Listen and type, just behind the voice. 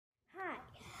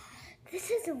This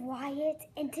is Wyatt,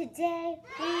 and today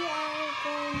we are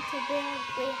going to build.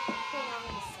 Wait, hold on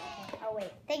a second. Oh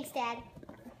wait, thanks, Dad.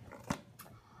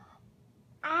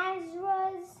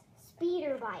 Azra's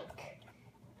speeder bike.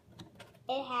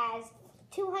 It has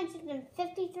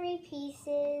 253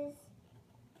 pieces.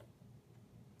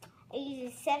 It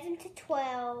uses 7 to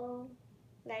 12.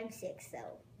 I'm 6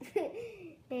 though.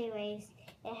 Anyways,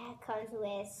 it comes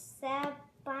with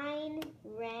Sabine,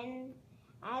 Wren,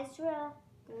 Azra,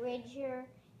 Bridger,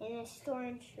 and a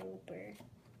stormtrooper.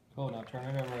 Cool, now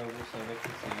turn it over so they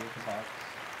can see the box.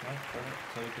 No, turn it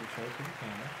so you can show it to the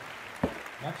camera.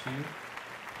 Not you.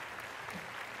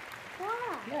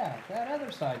 Wow. Yeah, that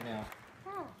other side now.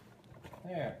 Oh.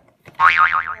 There. No,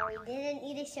 we didn't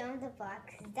need to show them the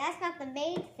box. That's not the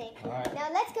main thing. All right.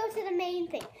 Now let's go to the main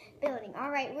thing. Building. All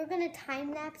right, we're going to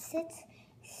time-lapse it.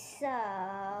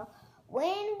 So,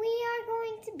 when we are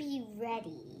going to be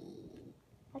ready,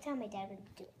 I'll tell my dad when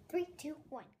to do it. 3, 2,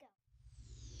 1,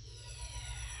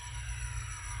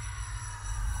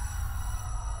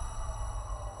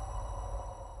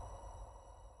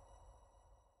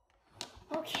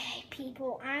 go. Okay,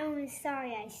 people, I'm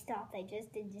sorry I stopped. I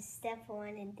just did just step 1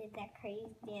 and did that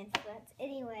crazy dance. But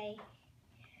anyway,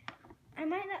 I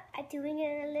might not doing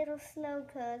it a little slow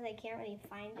because I can't really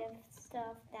find the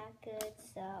stuff that good.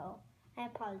 So I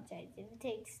apologize if it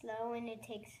takes slow and if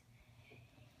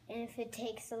it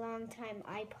takes a long time.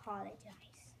 I apologize.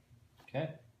 Okay.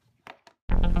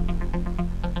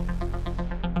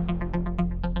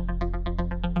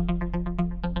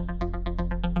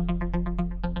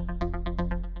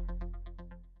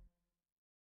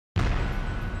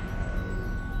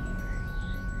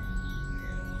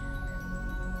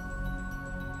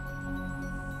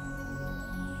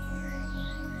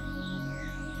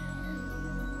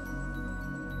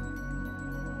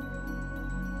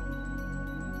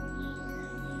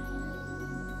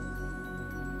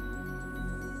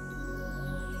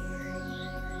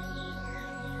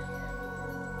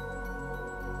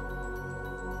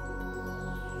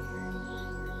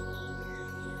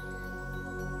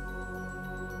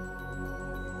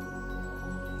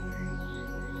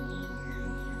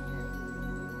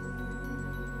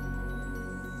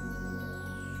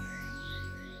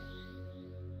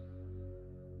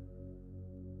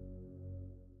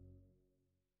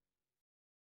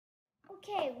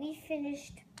 Okay, we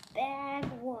finished bag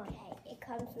 1. It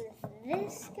comes with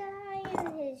this guy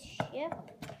and his ship,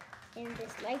 and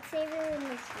this lightsaber, and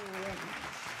this ring.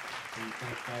 So you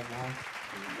finished bag 1?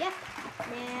 Yep.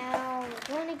 Now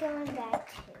we're going to go in bag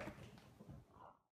 2.